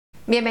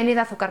Bienvenido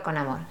a Azúcar con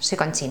Amor, soy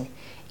Conchín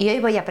y hoy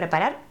voy a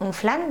preparar un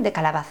flan de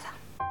calabaza.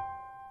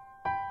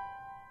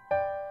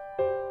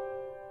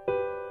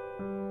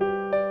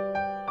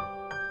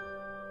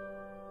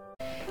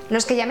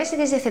 Los que ya me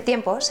seguís desde hace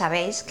tiempo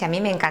sabéis que a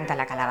mí me encanta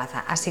la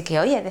calabaza, así que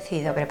hoy he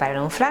decidido preparar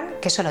un flan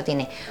que solo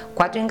tiene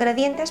 4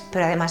 ingredientes,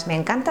 pero además me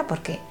encanta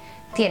porque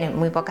tiene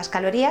muy pocas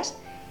calorías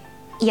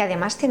y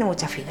además tiene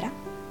mucha fibra.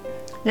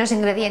 Los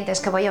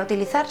ingredientes que voy a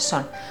utilizar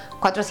son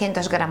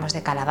 400 gramos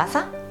de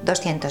calabaza,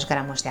 200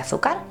 gramos de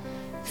azúcar,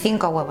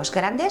 5 huevos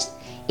grandes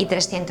y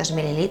 300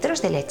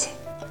 mililitros de leche.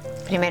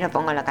 Primero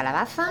pongo la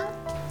calabaza.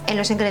 En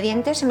los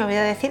ingredientes se me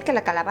olvidó decir que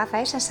la calabaza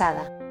es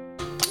asada.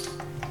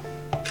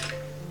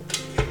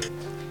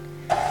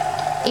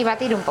 Y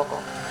batir un poco.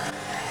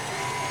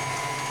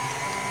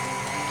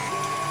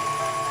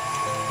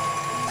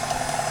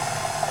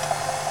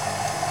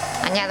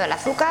 Añado el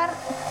azúcar.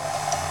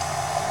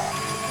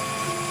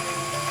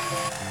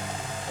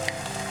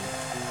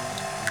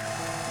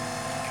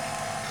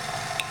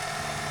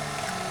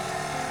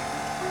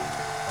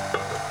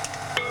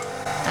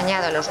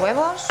 Añado los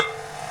huevos.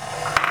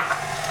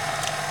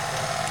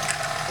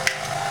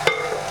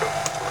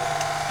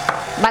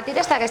 Batir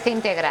hasta que esté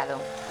integrado.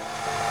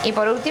 Y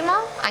por último,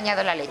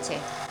 añado la leche.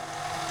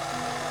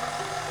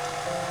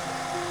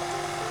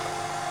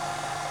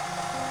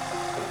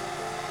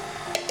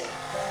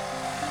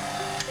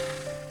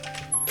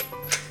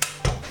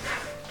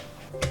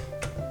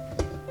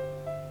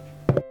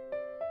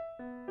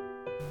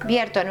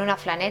 Vierto en una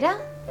flanera.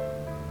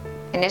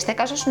 En este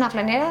caso es una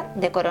flanera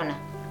de Corona.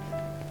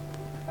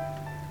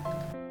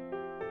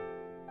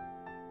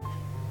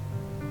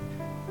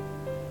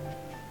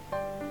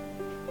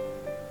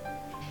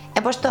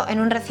 He puesto en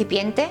un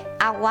recipiente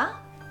agua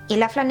y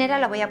la flanera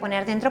la voy a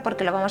poner dentro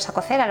porque lo vamos a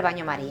cocer al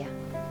baño María.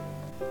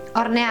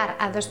 Hornear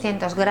a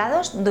 200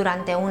 grados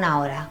durante 1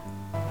 hora.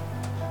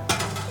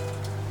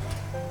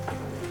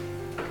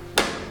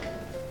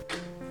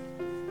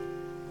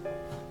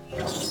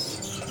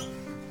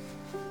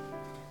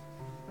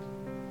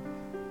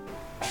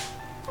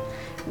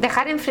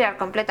 Dejar enfriar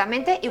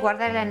completamente y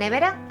guardar en la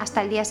nevera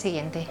hasta el día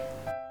siguiente.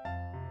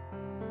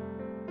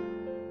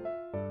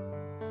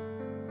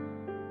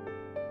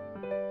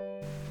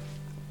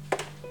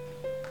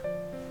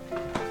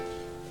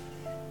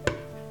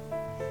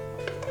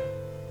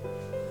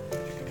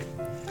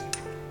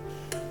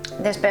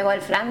 Despego el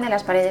flan de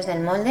las paredes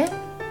del molde.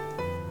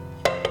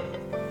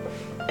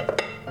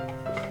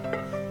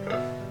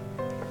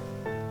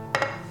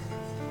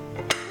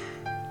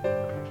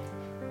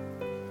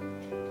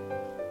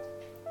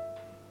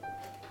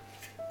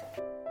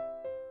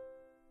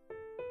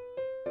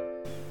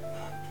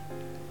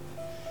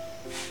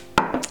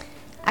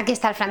 Aquí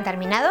está el flan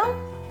terminado.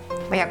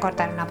 Voy a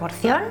cortar una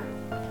porción.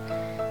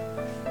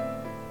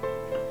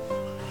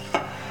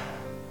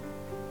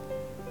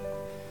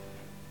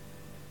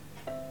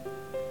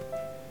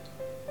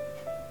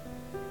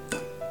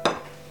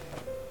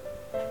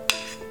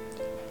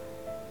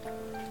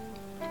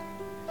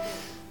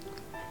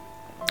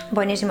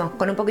 Buenísimo,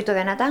 con un poquito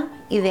de nata,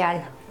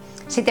 ideal.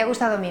 Si te ha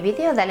gustado mi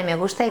vídeo, dale me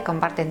gusta y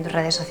comparte en tus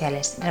redes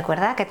sociales.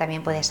 Recuerda que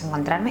también puedes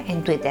encontrarme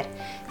en Twitter,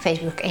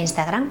 Facebook e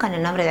Instagram con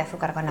el nombre de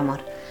Azúcar con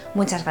Amor.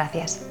 Muchas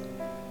gracias.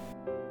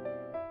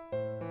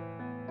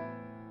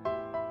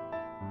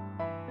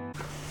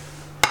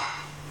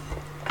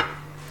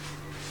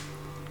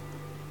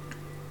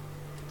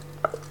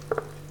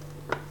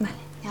 Vale,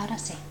 y ahora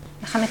sí.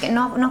 Déjame que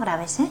no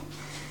grabes, ¿eh?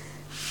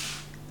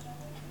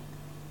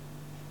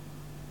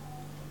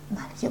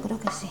 Vale, yo creo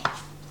que sí.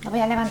 Lo voy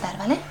a levantar,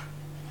 ¿vale?